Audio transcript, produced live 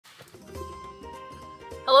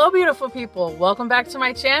Hello beautiful people, welcome back to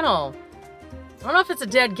my channel. I don't know if it's a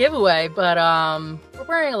dead giveaway, but we're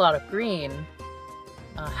wearing a lot of green.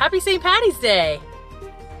 Happy St. Patty's Day!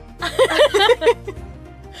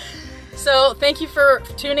 So thank you for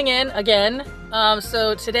tuning in again.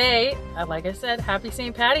 So today, like I said, happy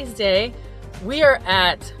St. Patty's Day. We are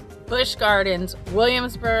at Busch Gardens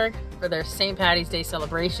Williamsburg for their St. Patty's Day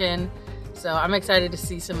celebration. So I'm excited to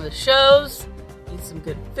see some of the shows, eat some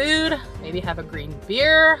good food, maybe have a green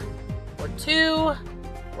beer, or 2,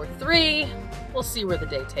 or 3. We'll see where the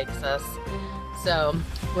day takes us. So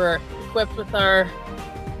we're equipped with our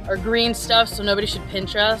green stuff so nobody should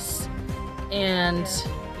pinch us. And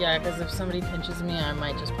yeah, because if somebody pinches me, I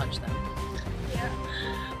might just punch them. Yeah.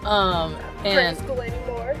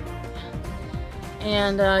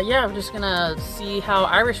 Yeah, I'm just gonna see how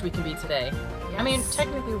Irish we can be today. Yes. I mean,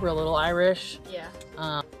 technically we're a little Irish. Yeah.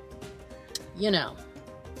 You know,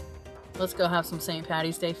 let's go have some St.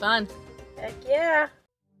 Patty's Day fun. Heck yeah.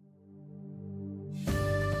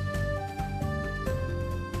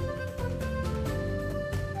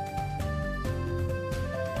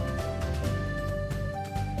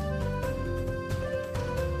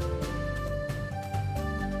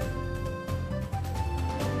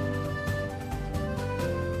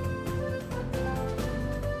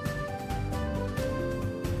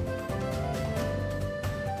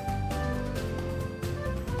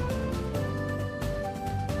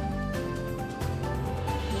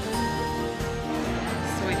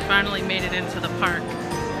 Finally made it into the park.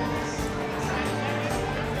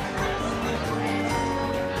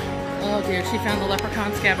 Oh dear, she found the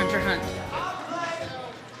leprechaun scavenger hunt.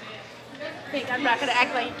 I think I'm not gonna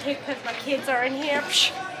act like a kid because my kids are in here.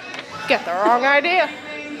 Psh, get the wrong idea.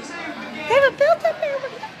 They have a built-up area.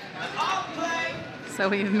 So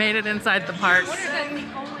we've made it inside the park,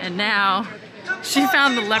 and now she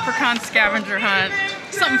found the leprechaun scavenger hunt.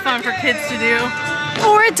 Something fun for kids to do.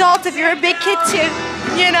 Or adults if you're a big kid too.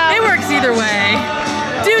 You know. It works either way.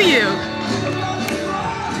 Do you?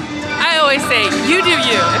 I always say, you do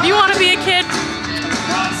you. If you want to be a kid,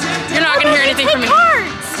 you're not going to hear anything from me.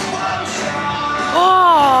 Cards.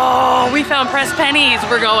 Oh, we found pressed pennies.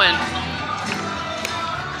 We're going.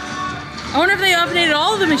 I wonder if they updated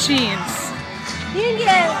all of the machines. You can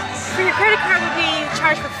get, for your credit card would be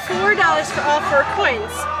charged for $4 for all 4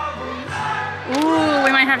 coins. Ooh,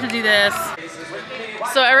 we might have to do this.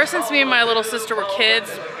 So ever since me and my little sister were kids,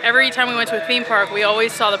 every time we went to a theme park, we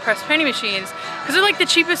always saw the pressed penny machines because they're like the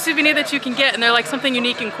cheapest souvenir that you can get, and they're like something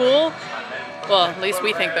unique and cool. Well, at least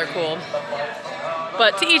we think they're cool.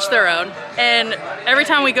 But to each their own. And every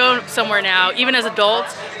time we go somewhere now, even as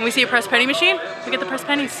adults, when we see a pressed penny machine, we get the pressed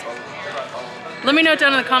pennies. Let me know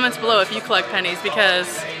down in the comments below if you collect pennies,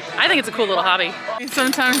 because I think it's a cool little hobby.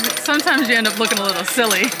 Sometimes you end up looking a little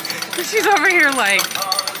silly. She's over here like...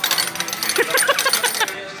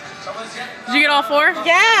 Did you get all 4?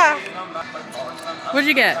 Yeah. What'd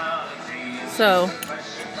you get? So.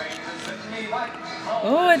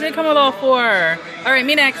 Oh, I did come with all 4. All right,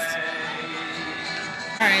 me next.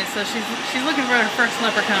 All right, so she's looking for her first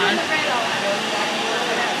leprechaun.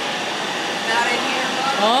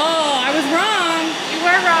 Oh, I was wrong. You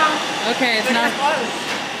were wrong. Okay, it's not.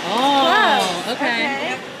 Oh,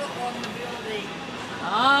 okay.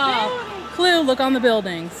 Oh, clue, look on the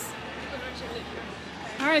buildings.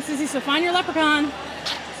 All right, Sissy, so find your leprechaun.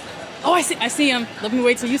 Oh, I see him. Let me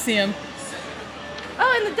wait till you see him.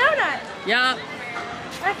 Oh, and the donut. Yeah.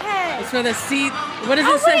 Okay. It's for the seat. What does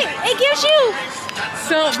it say? Wait, it gives you.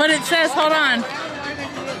 So, but it says, hold on.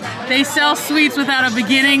 They sell sweets without a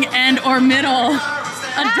beginning, end, or middle.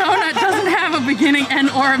 A donut doesn't have a beginning,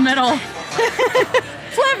 end, or a middle.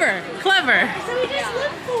 Clever, clever. So we just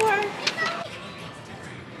look for.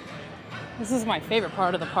 This is my favorite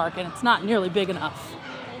part of the park, and it's not nearly big enough.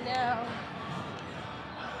 I know.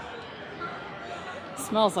 It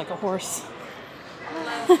smells like a horse.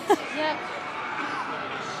 Yep.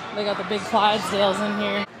 They got the big Clydesdales in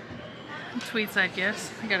here. Tweedside gifts.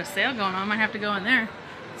 They got a sale going on. Might have to go in there,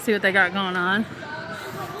 see what they got going on.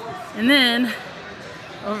 And then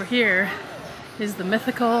over here is the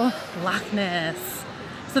mythical Loch Ness.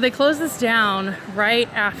 So they closed this down right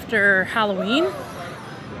after Halloween,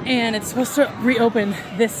 and it's supposed to reopen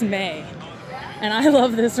this May. And I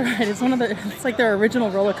love this ride. It's it's like their original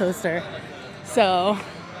roller coaster. So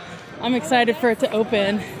I'm excited for it to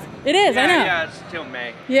open. It is, I know. Yeah, it's till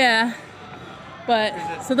May. Yeah.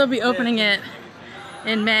 But, so they'll be opening it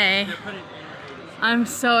in May. I'm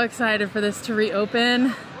so excited for this to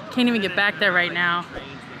reopen. Can't even get back there right now.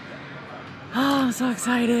 Oh, I'm so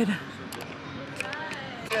excited.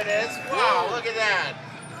 It is. Wow, look at that.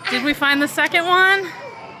 Did we find the second one?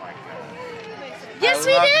 Yes,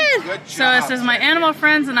 Yes, we did. Good So it job. says, my animal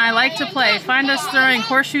friends and I like to play. Find us throwing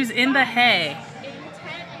horseshoes in the hay.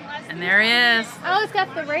 And there he is. I always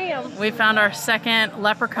got the ram. We found our second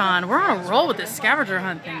leprechaun. We're on a roll with this scavenger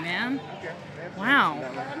hunt thing, man. Wow.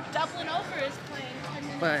 Doubling over is playing 10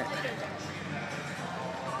 minutes. But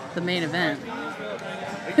the main event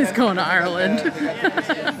is going to Ireland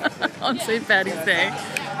on St. Paddy's Day.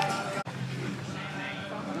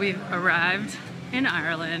 We've arrived in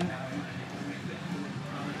Ireland.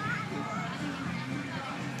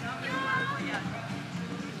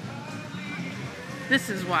 This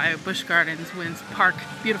is why Busch Gardens wins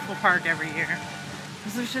beautiful park every year.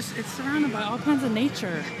 Because there's just, it's surrounded by all kinds of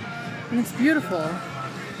nature. And it's beautiful.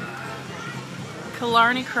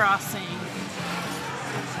 Killarney Crossing.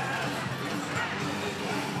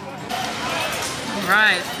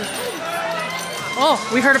 Alright. Oh,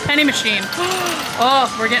 we heard a penny machine. Oh,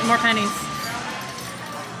 we're getting more pennies.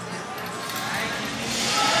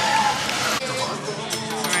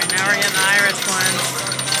 Alright, now we're getting the Irish ones.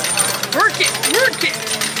 Work it! Work it!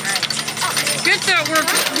 Get that work!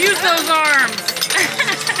 Use those arms!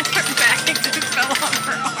 Her bag just fell off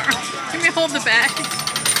her arm. Can we hold the bag?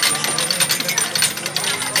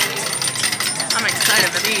 I'm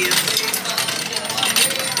excited for these.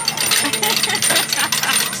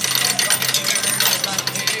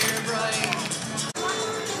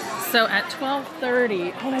 So at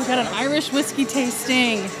 12:30, oh, we got an Irish whiskey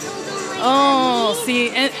tasting. Oh, see,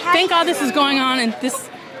 and thank God this is going on, and this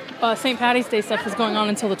St. Paddy's Day stuff is going on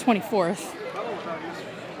until the 24th.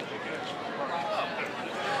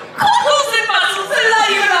 Cockles and mussels,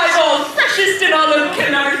 alive and eyeball, freshest in all of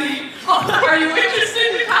Killarney. Oh, are you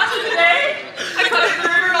interested in catching today? I caught it in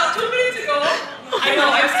the river about 2 minutes ago. I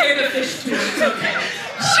know, I'm scared of fish too, it's okay.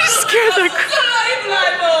 She's scared of the Alive and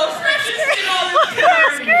eyeball, freshest in all of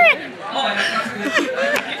Killarney. Oh,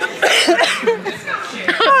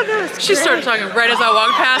 She started talking right as I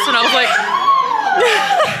walked past, and I was like,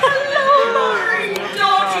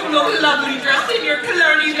 don't you look lovely dressed in your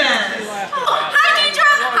Killarney dress? Hi, Deidre!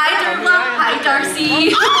 Hi, Dervla! Hi,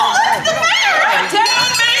 Darcy! Oh, that's the mayor!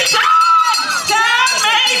 Damn Mason! Damn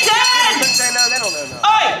Mason! They don't know.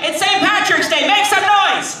 Oi, it's St. Patrick's Day, make some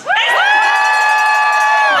noise!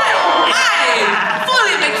 Hey!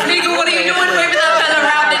 Fully mixed legal, what are you doing waving that fella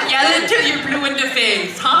around and yelling till you're blue in the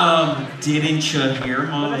face, huh? Didn't you hear,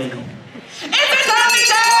 Molly? It's a Tommy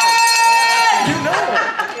Day! You know it.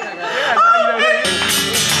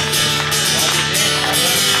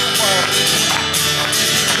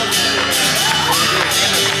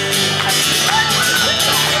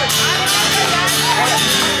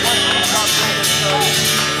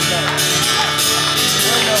 Yeah, now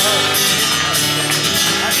you know it.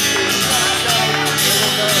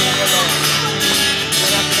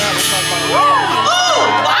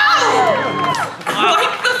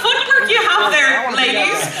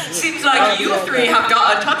 Seems like you three have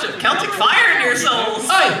got a touch of Celtic fire in your souls.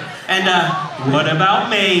 Oi! And, what about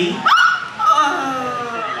me?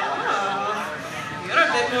 You're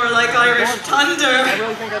a bit more like Irish thunder. I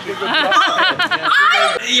really think that'd be a good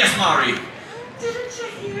job. Yes, Mari. Didn't you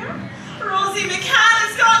hear? Rosie McCann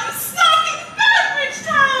has gotten stuck in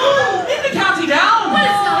Leprechauns! In the county down! But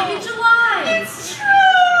it's not in July! It's true!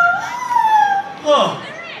 Oh.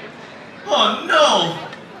 Oh, no.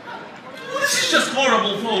 This is just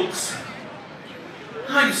horrible, folks.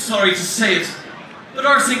 I'm sorry to say it, but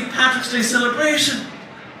our St. Patrick's Day celebration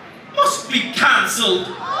must be cancelled.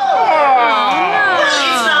 Well,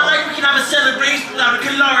 it's not like we can have a celebration without a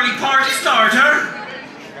Killarney party starter.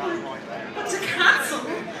 But to cancel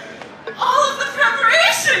all of the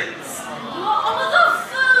preparations! All the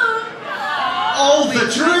food! All the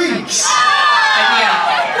drinks!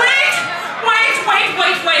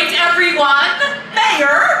 Wait, everyone!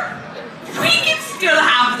 Mayor! We can still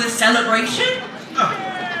have the celebration.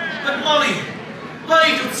 But Molly,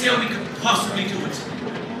 I don't see how we could possibly do it.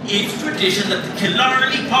 It's tradition that the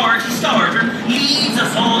Killarney party starter leads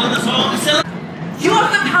us all in the song celebration. You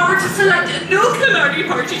have the power to select a new Killarney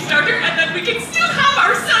party starter, and then we can still have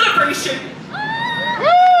our celebration.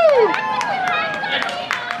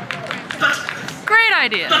 But great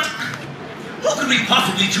idea. who could we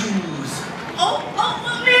possibly choose?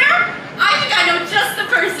 Mayor? I think I know just the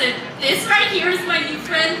person. This right here is my new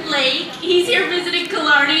friend, Blake. He's here visiting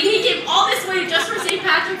Killarney. He came all this way just for St.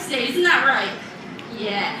 Patrick's Day, isn't that right?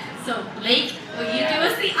 Yeah. So, Blake, will you do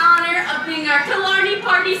us the honor of being our Killarney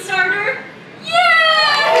party starter? Yay!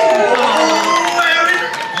 Oh, Baron,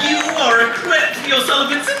 you are a credit to your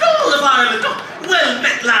Sullivans and all of Ireland. Oh, well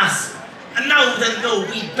met, lass. And now then, no,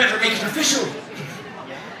 we'd better make it official.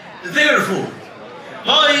 Therefore,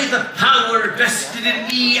 by the power vested in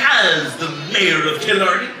me as the Mayor of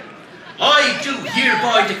Killarney, I do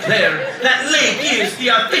hereby declare that Lake is the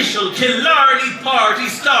official Killarney party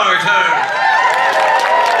starter.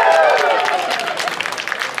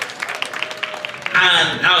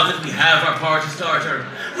 And now that we have our party starter,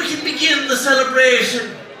 we can begin the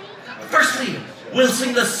celebration. Firstly, we'll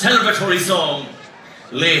sing the celebratory song.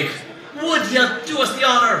 Lake, would you do us the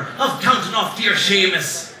honour of counting off dear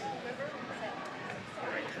Seamus?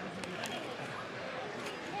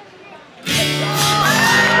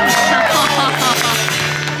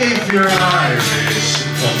 If you're Irish,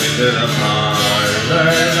 come into the parlour.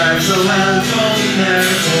 There's a welcome there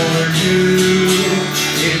for you.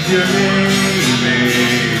 If your name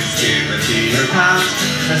is Timothy or Pat,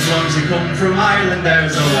 as long as you come from Ireland,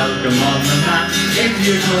 there's a welcome on the mat. If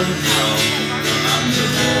you come from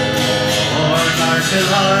Amandamore, our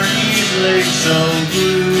Killarney's Lake so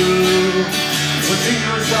blue. We'll sing you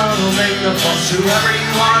a song, we'll make a fuss. Whoever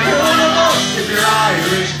you are, you're one of us. If you're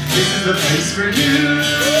Irish, this is the place for you.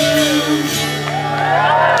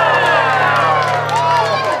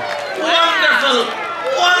 Wonderful,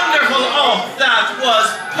 wonderful. Oh, that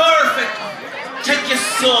was perfect. Thank you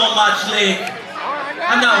so much, Lake.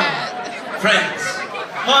 And now, friends,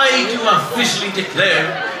 I do officially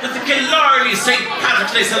declare that the Killarney St.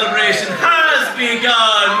 Patrick's Day celebration has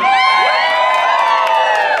begun.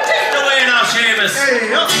 Take it away now, Seamus.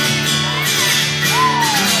 Hey, up.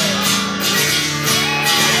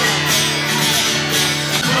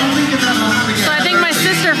 So I think my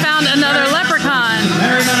sister found another leprechaun.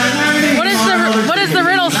 What does the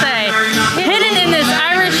riddle say? Hidden in this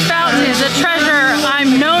Irish fountain is a treasure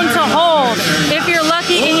I'm known to hold. If you're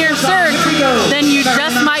lucky in your search, then you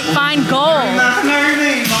just might find gold.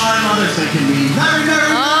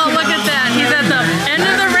 Oh, look at that. He's at the end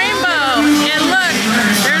of the rainbow. And look,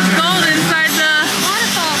 there's gold inside the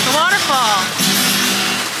waterfall.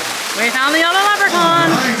 We found the other leprechaun.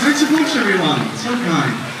 Thanks so much, everyone. So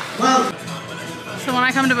kind. Well, so when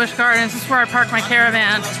I come to Busch Gardens, this is where I park my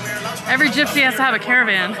caravan. Every gypsy has to have a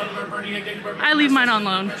caravan. I leave mine on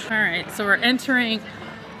loan. All right, so we're entering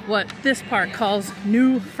what this park calls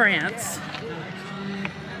New France.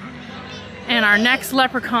 And our next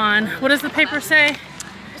leprechaun, what does the paper say?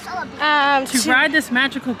 To ride this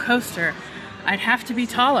magical coaster, I'd have to be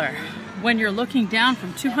taller. When you're looking down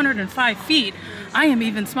from 205 feet, I am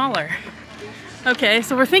even smaller. Okay,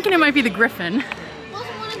 so we're thinking it might be the Griffin.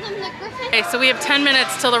 Okay, so we have 10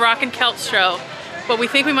 minutes till the Rock and Celt show, but we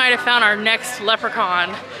think we might have found our next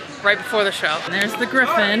leprechaun right before the show. And there's the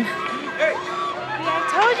Griffin. Yeah, I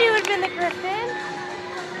told you it would have been the Griffin.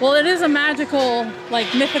 Well, it is a magical,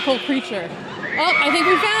 like, mythical creature. Oh, I think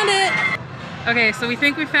we found it! Okay, so we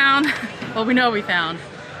think we found, well, we know we found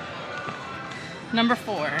number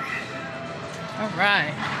 4. All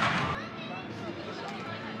right.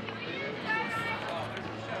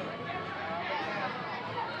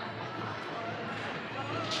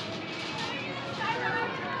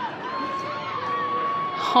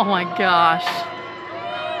 Oh my gosh.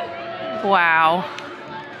 Wow.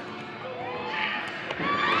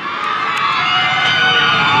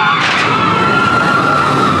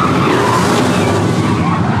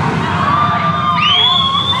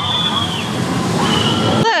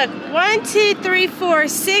 Look, 1, 2, 3, 4,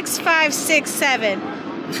 6, 5, 6, 7.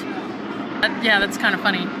 Yeah, that's kind of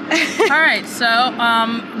funny. All right, so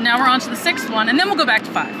now we're on to the 6th one, and then we'll go back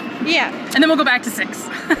to 5. Yeah. And then we'll go back to 6.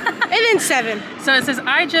 And then 7. So it says,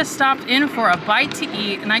 I just stopped in for a bite to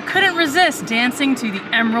eat, and I couldn't resist dancing to the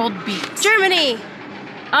Emerald Beat. Germany.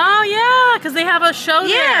 Oh yeah, because they have a show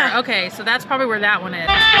Yeah. there. Okay, so that's probably where that one is.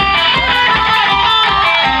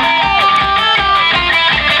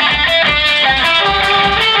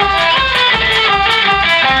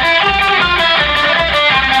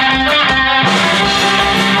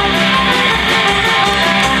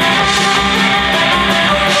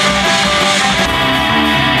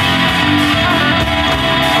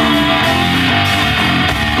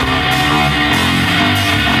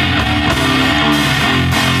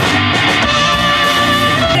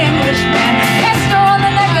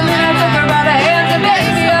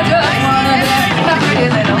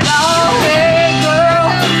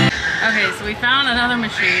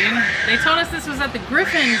 They told us this was at the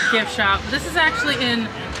Griffin gift shop. This is actually in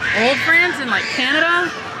Old France in like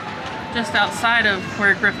Canada, just outside of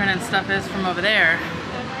where Griffin and stuff is from over there.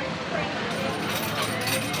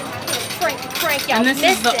 Frank, and this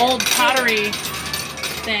is the old pottery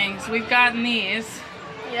thing. So we've gotten these.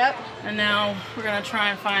 Yep. And now we're gonna try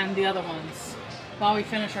and find the other ones while we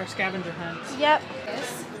finish our scavenger hunts. Yep.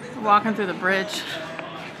 We're walking through the bridge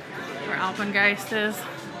where Alpengeist is.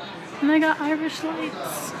 And they got Irish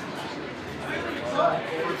lights.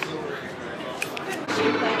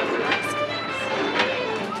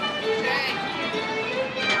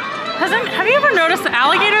 Have you ever noticed the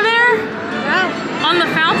alligator there? No. On the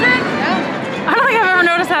fountain? No. I don't think I've ever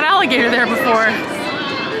noticed that alligator there before.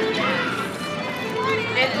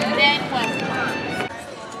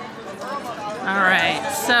 All right,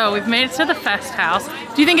 so we've made it to the fest house.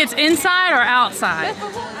 Do you think it's inside or outside?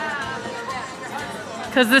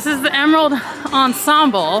 Because this is the Emerald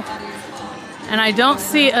Ensemble, and I don't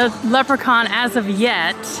see a leprechaun as of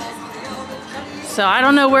yet, so I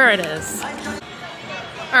don't know where it is.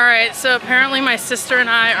 All right, so apparently my sister and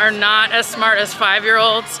I are not as smart as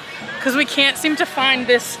 5-year-olds because we can't seem to find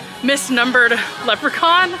this misnumbered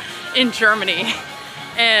leprechaun in Germany.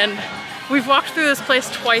 And we've walked through this place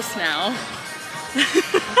twice now.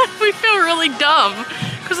 We feel really dumb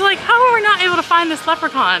because like, how are we not able to find this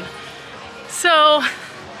leprechaun? So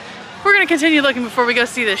we're gonna continue looking before we go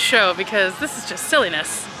see this show because this is just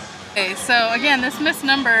silliness. Okay, so again, this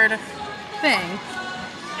misnumbered thing,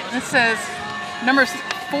 it says number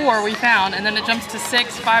 4 we found, and then it jumps to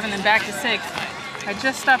 6, 5, and then back to 6. I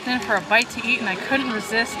just stopped in for a bite to eat and I couldn't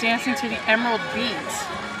resist dancing to the Emerald Beat.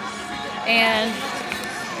 And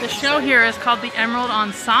the show here is called the Emerald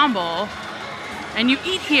Ensemble, and you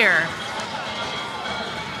eat here.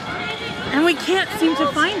 And we can't seem to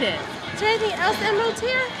find it. Is there anything else emeralds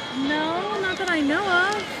here? No, not that I know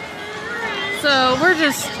of. So we're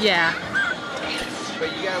just, yeah.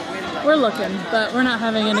 We're looking, but we're not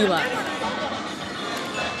having any luck.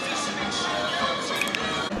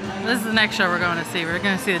 This is the next show we're going to see. We're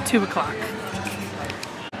going to see the 2 o'clock.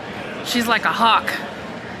 She's like a hawk.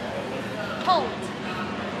 Hold.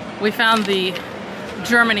 We found the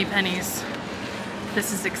Germany pennies.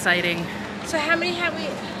 This is exciting. So how many have we?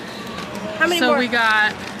 How many so more? we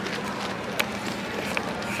got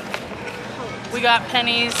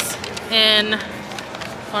pennies in,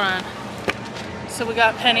 hold on. So we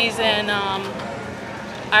got pennies in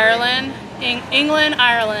Ireland, England,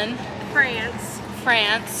 Ireland,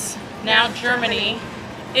 France, now Germany.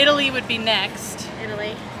 Italy would be next.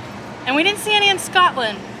 Italy. And we didn't see any in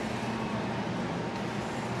Scotland.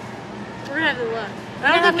 We're gonna have to look. We're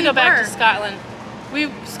gonna have to go back to Scotland.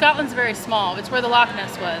 Scotland's very small. It's where the Loch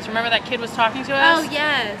Ness was. Remember that kid was talking to us? Oh,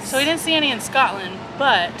 yes. So we didn't see any in Scotland,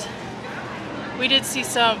 but we did see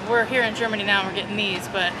some. We're here in Germany now and we're getting these,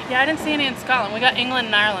 but yeah, I didn't see any in Scotland. We got England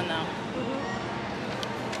and Ireland though.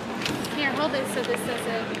 Mm-hmm. Here, hold it so this says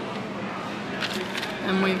it.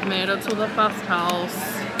 And we've made it to the fest house.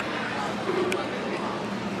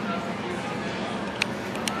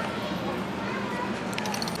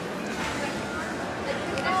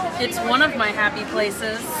 It's one of my happy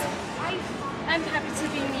places. I'm happy to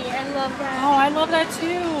be me. I love that. Oh, I love that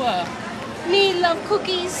too. Me love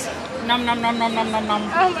cookies. Nom nom nom nom nom nom nom.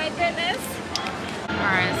 Oh my goodness.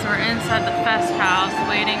 Alright, so we're inside the fest house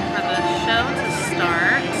waiting for the show to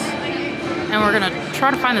start. And we're gonna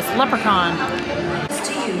try to find this leprechaun.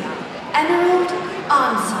 To you, Emerald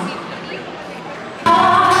Ensemble.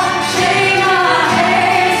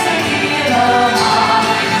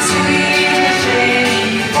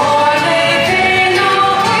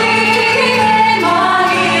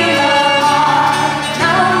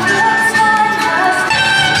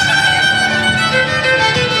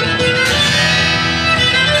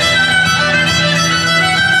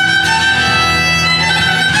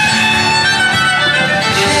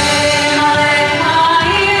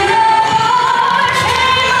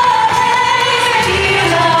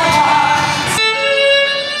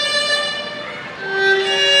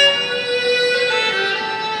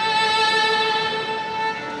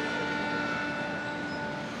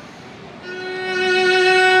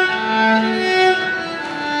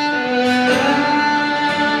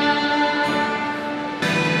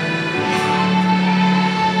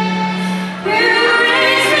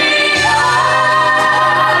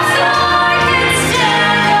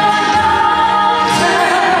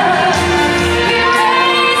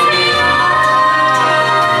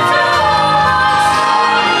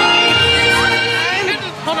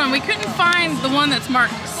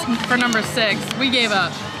 Marked for number 6. We gave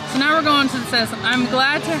up. So now we're going to the says, I'm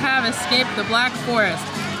glad to have escaped the Black Forest.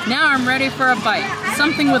 Now I'm ready for a bite.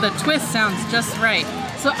 Something with a twist sounds just right.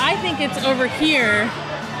 So I think it's over here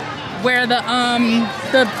where the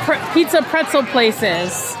pizza pretzel place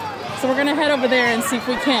is. So we're gonna head over there and see if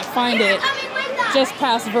we can't find it just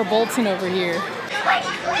past Verbolten over here.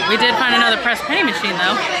 We did find another pressed penny machine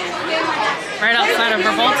though, right outside of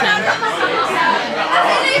Verbolten.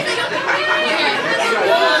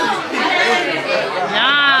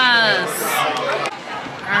 Yes.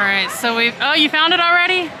 All right, so oh, you found it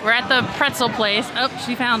already? We're at the pretzel place. Oh,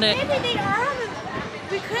 she found it. Maybe they are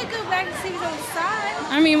We could go back and see who's on the side.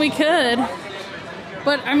 I mean, we could.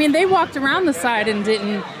 But, I mean, they walked around the side and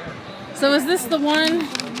didn't. So is this the one?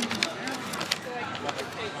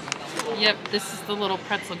 Yep, this is the little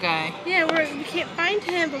pretzel guy. Yeah, we can't find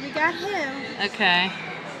him, but we got him. Okay.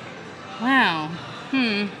 Wow.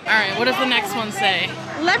 Alright, what does the next one say?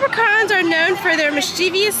 Leprechauns are known for their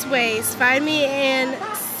mischievous ways. Find me in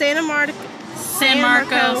San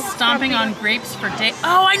Marco, stomping on grapes for days.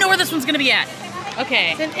 Oh, I know where this one's gonna be at.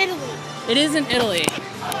 Okay. It's in Italy. It is in Italy.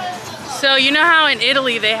 So you know how in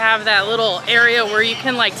Italy they have that little area where you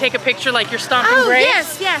can like take a picture like you're stomping grapes?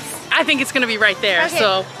 Yes, yes. I think it's gonna be right there. Okay,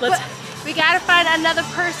 so let's. We gotta find another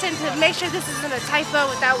person to make sure this isn't a typo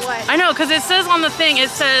with that one. I know, because it says on the thing,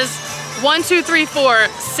 it says 1, 2, 3, 4,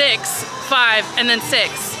 6, 5, and then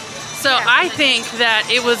 6. So yeah. I think that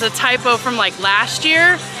it was a typo from like last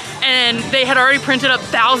year, and they had already printed up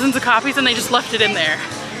thousands of copies and they just left it in there.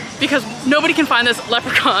 Because nobody can find this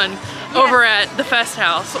leprechaun over at the Fest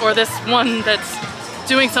House, or this one that's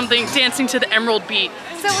doing something, dancing to the Emerald Beat.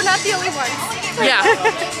 So we're not the only ones.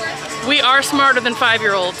 Yeah. We are smarter than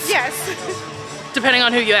 5-year-olds. Yes. Depending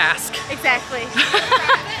on who you ask. Exactly.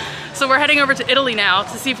 So we're heading over to Italy now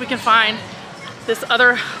to see if we can find this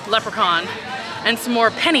other leprechaun and some more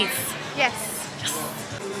pennies. Yes.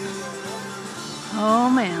 Oh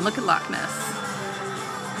man, look at Loch Ness.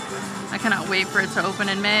 I cannot wait for it to open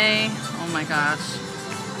in May. Oh my gosh.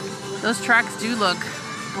 Those tracks do look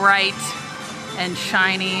bright and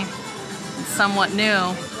shiny and somewhat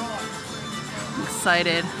new. I'm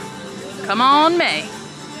excited. Come on, May.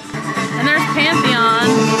 And there's Pantheon.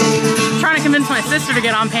 I'm trying to convince my sister to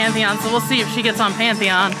get on Pantheon, so we'll see if she gets on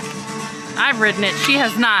Pantheon. I've ridden it, she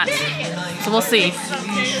has not. So we'll see.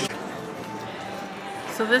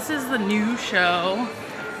 So this is the new show,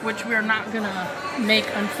 which we're not gonna make,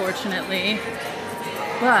 unfortunately.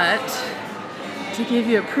 But to give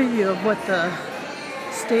you a preview of what the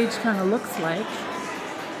stage kind of looks like.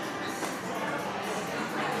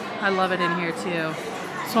 I love it in here too.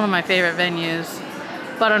 It's one of my favorite venues.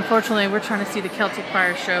 But unfortunately, we're trying to see the Celtic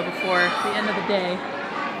Choir show before the end of the day.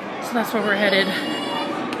 So that's where we're headed.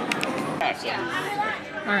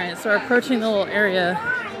 All right, so we're approaching the little area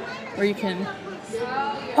where you can...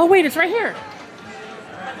 Oh wait, it's right here.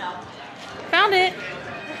 Found it.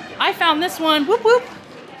 I found this one. Whoop whoop.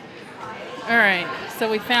 All right, so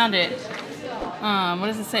we found it. What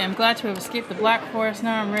does it say? I'm glad to have escaped the Black Forest.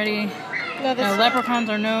 Now I'm ready. No, leprechauns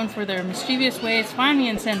are known for their mischievous ways. Find me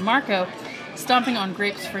in San Marco, stomping on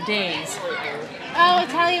grapes for days. Oh,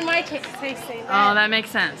 Italian wine tasting. Oh, that makes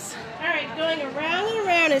sense. All right, going around and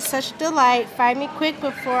around is such a delight. Find me quick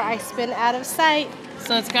before I spin out of sight.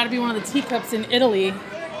 So it's got to be one of the teacups in Italy.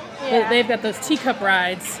 Yeah. They've got those teacup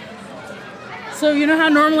rides. So you know how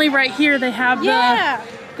normally right here they have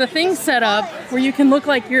the thing set up where you can look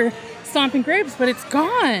like you're stomping grapes, but it's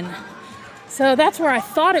gone. So that's where I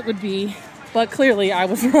thought it would be, but clearly I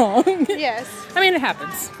was wrong. Yes. I mean, it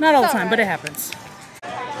happens. Not all the time, but it happens.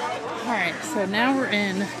 All right, so now we're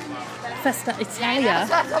in Festa Italia,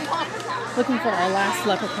 looking for our last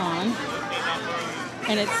leprechaun.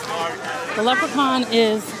 And the leprechaun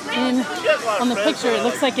is on the picture, it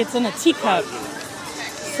looks like it's in a teacup.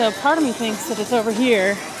 So part of me thinks that it's over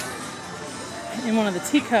here in one of the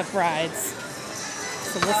teacup rides.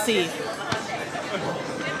 So we'll see.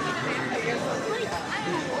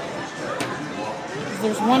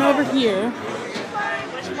 There's one over here,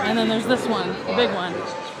 and then there's this one, the big one.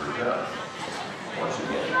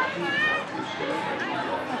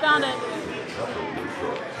 I found it.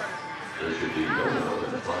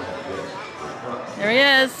 There he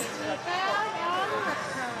is.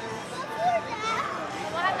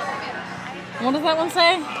 What does that one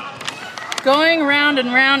say? Going round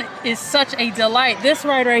and round is such a delight. This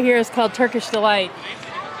ride right here is called Turkish Delight.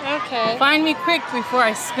 Okay. Find me quick before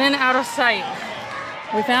I spin out of sight.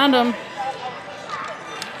 We found him.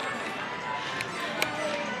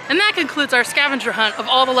 And that concludes our scavenger hunt of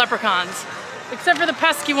all the leprechauns, except for the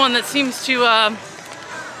pesky one that seems to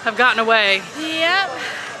have gotten away. Yep.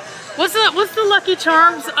 What's the Lucky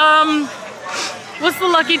Charms? What's the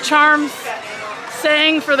Lucky Charms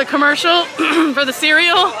saying for the commercial for the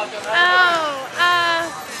cereal?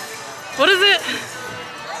 What is it?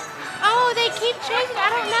 Oh, they keep changing. I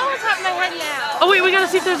don't know what's top of my head now. Oh wait, we gotta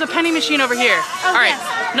see if there's a penny machine over here. All right,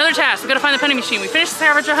 yes. Another task. We gotta find the penny machine. We finished the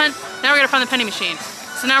scavenger hunt. Now we gotta find the penny machine.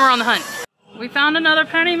 So now we're on the hunt. We found another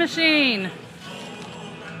penny machine.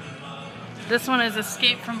 This one is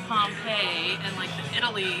Escape from Pompeii and like the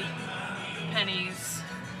Italy pennies.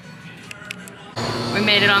 We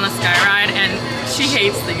made it on the sky ride and she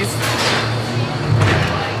hates these.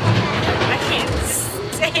 I can't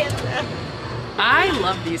stand them. I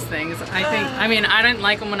love these things. I mean, I didn't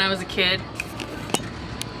like them when I was a kid.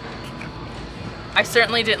 I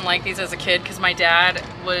certainly didn't like these as a kid because my dad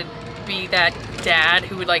would be that dad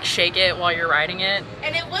who would like shake it while you're riding it.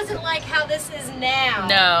 And it wasn't like how this is now.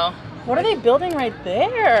 No. What are they building right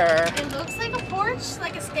there? It looks like a porch,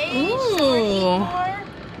 like a stage. Ooh.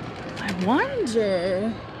 I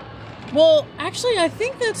wonder. Well, actually, I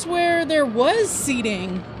think that's where there was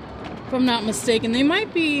seating, if I'm not mistaken. They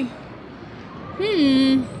might be.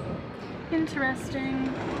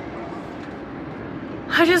 Interesting.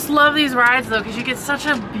 I just love these rides though because you get such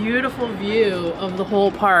a beautiful view of the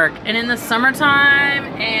whole park. And in the summertime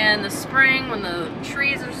and the spring when the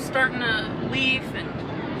trees are starting to leaf and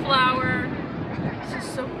flower, it's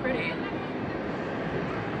just so pretty.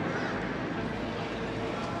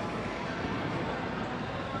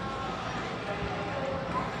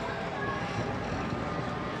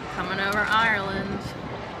 Coming over Ireland.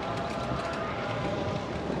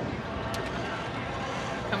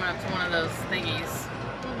 Coming up to one of those thingies.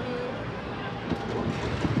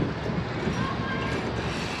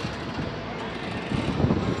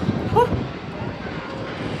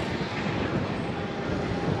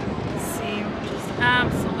 See, just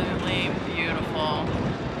absolutely beautiful.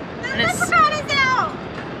 The Leprechaun is out!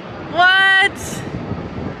 What?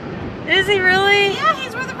 Is he really? Yeah,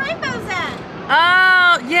 he's where the rainbow's at.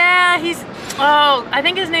 Oh, yeah, he's, oh, I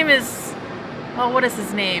think his name is, oh, what is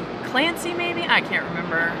his name? Clancy, maybe? I can't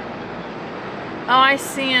remember. Oh, I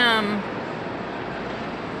see him.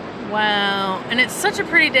 Wow. And it's such a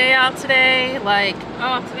pretty day out today. Like,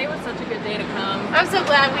 oh, today was such a good day to come. I'm so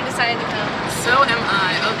glad we decided to come. So am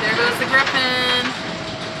I. Oh, there goes the griffin.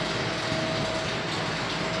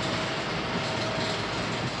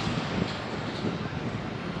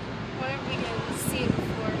 Why are we going to see it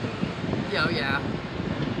before? Oh, yeah.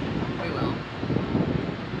 We will.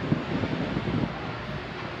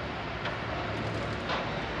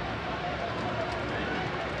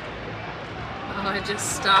 Oh, it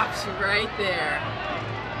just stops right there.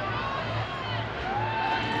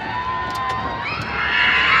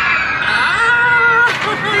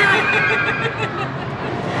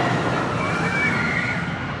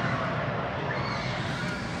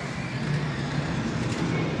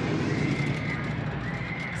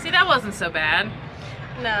 See, that wasn't so bad.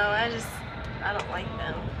 No, I don't like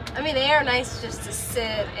them. I mean, they are nice just to sit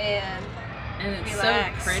and it's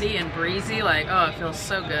relax. So pretty and breezy. Like, oh, it feels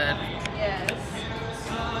so good. Yes.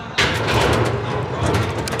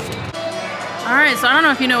 All right, so I don't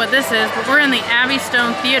know if you know what this is, but we're in the Abbey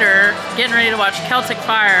Stone Theater getting ready to watch Celtic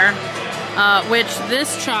Fire, which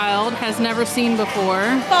this child has never seen before.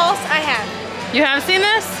 False, I have. You have seen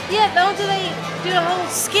this? Yeah, don't they do a whole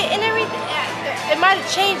skit and everything? It might have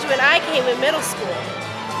changed when I came in middle school.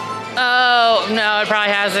 Oh, no, it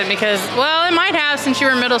probably hasn't because, well, it might have since you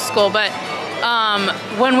were in middle school, but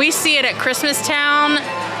when we see it at Christmas Town,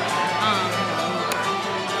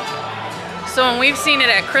 so when we've seen it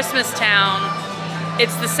at Christmas Town,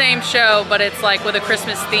 it's the same show, but it's like with a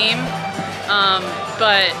Christmas theme.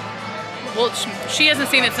 But, well, she hasn't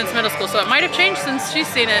seen it since middle school, so it might have changed since she's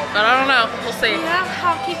seen it, but I don't know. We'll see. Yeah,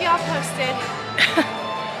 I'll keep y'all posted.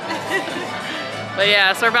 But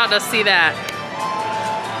yeah, so we're about to see that.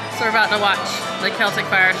 So we're about to watch the Celtic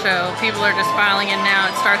Fire show. People are just filing in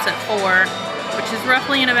now. It starts at 4, which is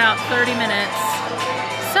roughly in about 30 minutes.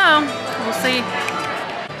 So, we'll see.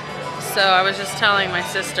 So I was just telling my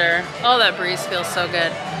sister, oh, that breeze feels so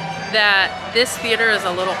good, that this theater is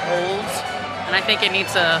a little old, and I think it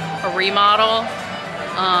needs a remodel.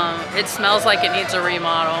 It smells like it needs a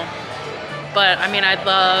remodel. But I mean, I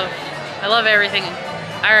love everything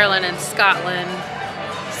Ireland and Scotland.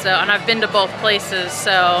 So, and I've been to both places,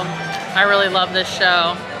 so I really love this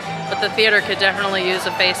show. But the theater could definitely use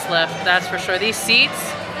a facelift, that's for sure. These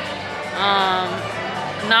seats,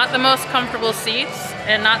 not the most comfortable seats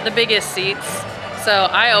and not the biggest seats. So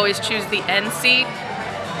I always choose the end seat.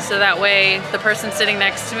 So that way the person sitting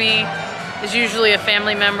next to me is usually a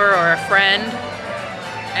family member or a friend.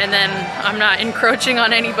 And then I'm not encroaching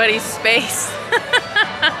on anybody's space.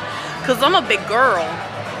 Cause I'm a big girl.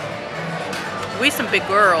 We some big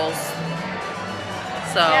girls.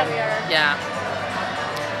 So, Yeah, we are. yeah.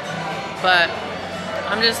 But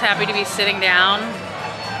I'm just happy to be sitting down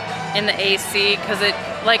in the AC because it,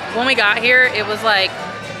 like when we got here, it was like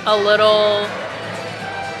a little,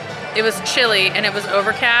 it was chilly and it was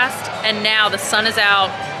overcast, and now the sun is out,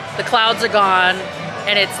 the clouds are gone,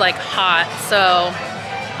 and it's like hot. So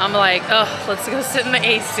I'm like, oh, let's go sit in the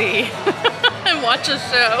AC and watch a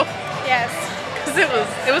show. Yes. Because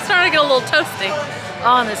it was starting to get a little toasty.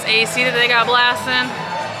 Oh, and this AC that they got blasting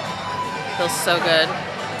feels so good.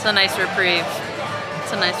 It's a nice reprieve.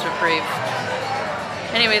 That's a nice reprieve.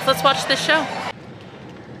 Anyways, let's watch this show.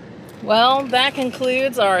 Well, that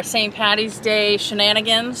concludes our St. Patty's Day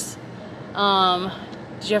shenanigans.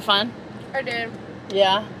 Did you have fun? I did.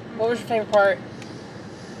 Yeah? What was your favorite part?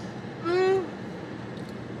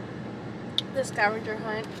 The scavenger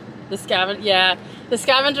hunt. The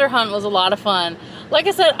scavenger hunt was a lot of fun. Like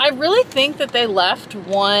I said, I really think that they left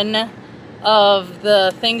one of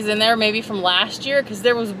the things in there maybe from last year, because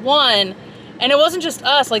there was one, and it wasn't just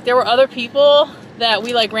us, like there were other people that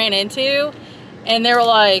we like ran into, and they were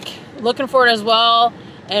like looking for it as well,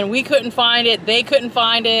 and we couldn't find it, they couldn't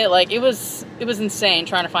find it. Like it was insane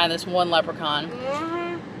trying to find this one leprechaun.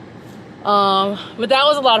 But that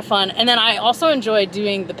was a lot of fun. And then I also enjoyed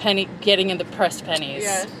doing the getting in the pressed pennies.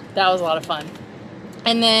 Yes. That was a lot of fun.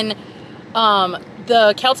 And then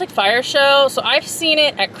the Celtic Fire Show. So I've seen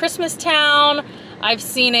it at Christmas Town. I've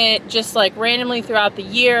seen it just like randomly throughout the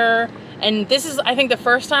year. And this is, I think, the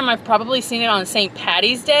first time I've probably seen it on St.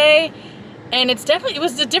 Patty's Day. And it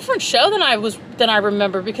was a different show than I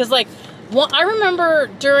remember, because like, I remember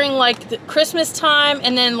during like the Christmas time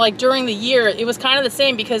and then like during the year, it was kind of the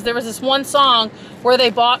same, because there was this one song where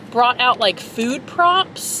they brought out like food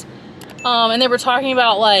props, and they were talking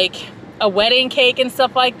about like a wedding cake and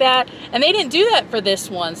stuff like that, and they didn't do that for this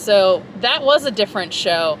one. So that was a different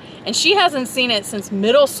show, and she hasn't seen it since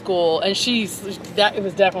middle school, and it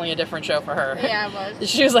was definitely a different show for her. Yeah, it was.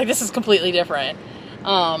 She was like, this is completely different.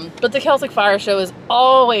 But the Celtic Fire Show is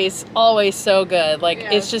always so good. Like,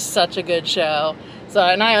 yeah. It's just such a good show. So,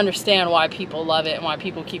 and I understand why people love it and why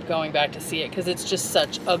people keep going back to see it, because it's just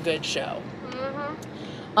such a good show.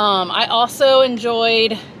 I also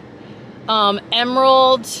enjoyed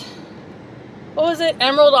Emerald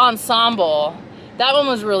Ensemble. That one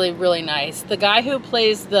was really, really nice. The guy who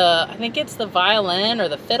plays I think it's the violin or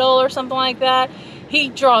the fiddle or something like that, he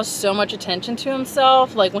draws so much attention to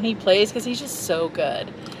himself, like when he plays, because he's just so good.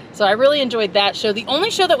 So I really enjoyed that show. The only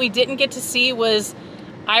show that we didn't get to see was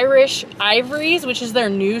Irish Ivories, which is their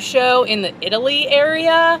new show in the Italy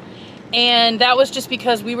area. And that was just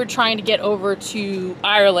because we were trying to get over to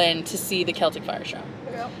Ireland to see the Celtic Fire Show.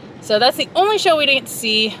 Yep. So that's the only show we didn't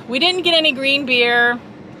see. We didn't get any green beer.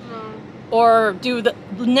 Or do the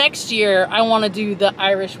next year, I want to do the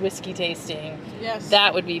Irish whiskey tasting. Yes.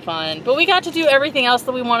 That would be fun. But we got to do everything else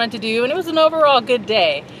that we wanted to do, and it was an overall good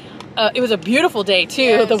day. It was a beautiful day too.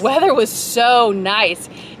 Yes. The weather was so nice.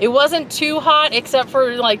 It wasn't too hot except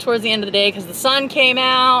for like towards the end of the day because the sun came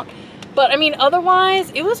out. But I mean,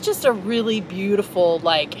 otherwise, it was just a really beautiful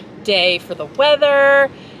like day for the weather.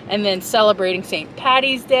 And then celebrating St.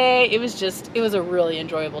 Patty's Day. It was a really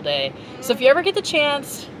enjoyable day. So if you ever get the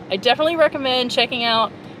chance, I definitely recommend checking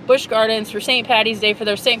out Busch Gardens for St. Patty's Day for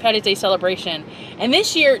their St. Patty's Day celebration. And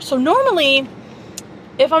this year, so normally,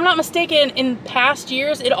 if I'm not mistaken, in past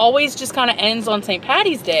years, it always just kind of ends on St.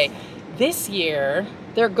 Patty's Day. This year,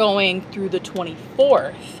 they're going through the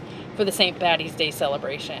 24th for the St. Patty's Day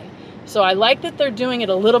celebration. So I like that they're doing it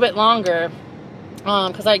a little bit longer,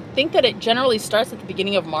 because I think that it generally starts at the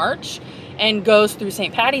beginning of March and goes through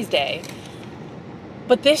St. Patty's Day.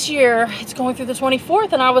 But this year, it's going through the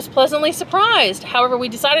 24th, and I was pleasantly surprised. However, we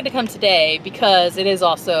decided to come today because it is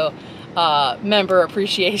also member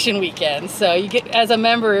appreciation weekend. So you get, as a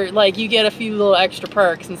member, like you get a few little extra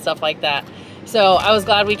perks and stuff like that. So I was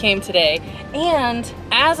glad we came today. And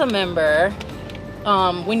as a member,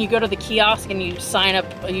 when you go to the kiosk and you sign up,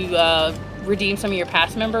 you redeem some of your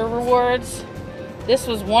past member rewards. This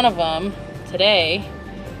was one of them today.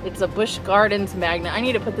 It's a Busch Gardens magnet. I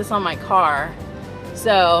need to put this on my car.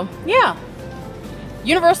 So yeah,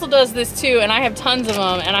 Universal does this too, and I have tons of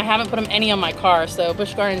them, and I haven't put them any on my car. So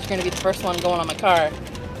Busch Gardens is going to be the first one going on my car,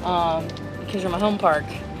 because you're my home park.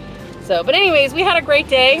 So, but anyways, we had a great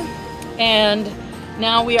day, and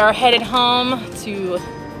now we are headed home to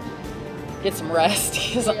get some rest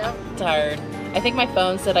because I'm tired. I think my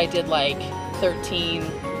phone said I did like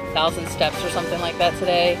 13,000 steps or something like that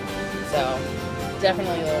today. So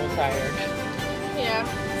definitely a little tired. Yeah.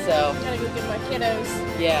 So gotta go get my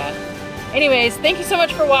kiddos. Yeah. Anyways, thank you so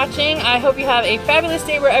much for watching. I hope you have a fabulous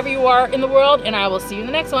day wherever you are in the world, and I will see you in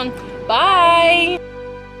the next one. Bye!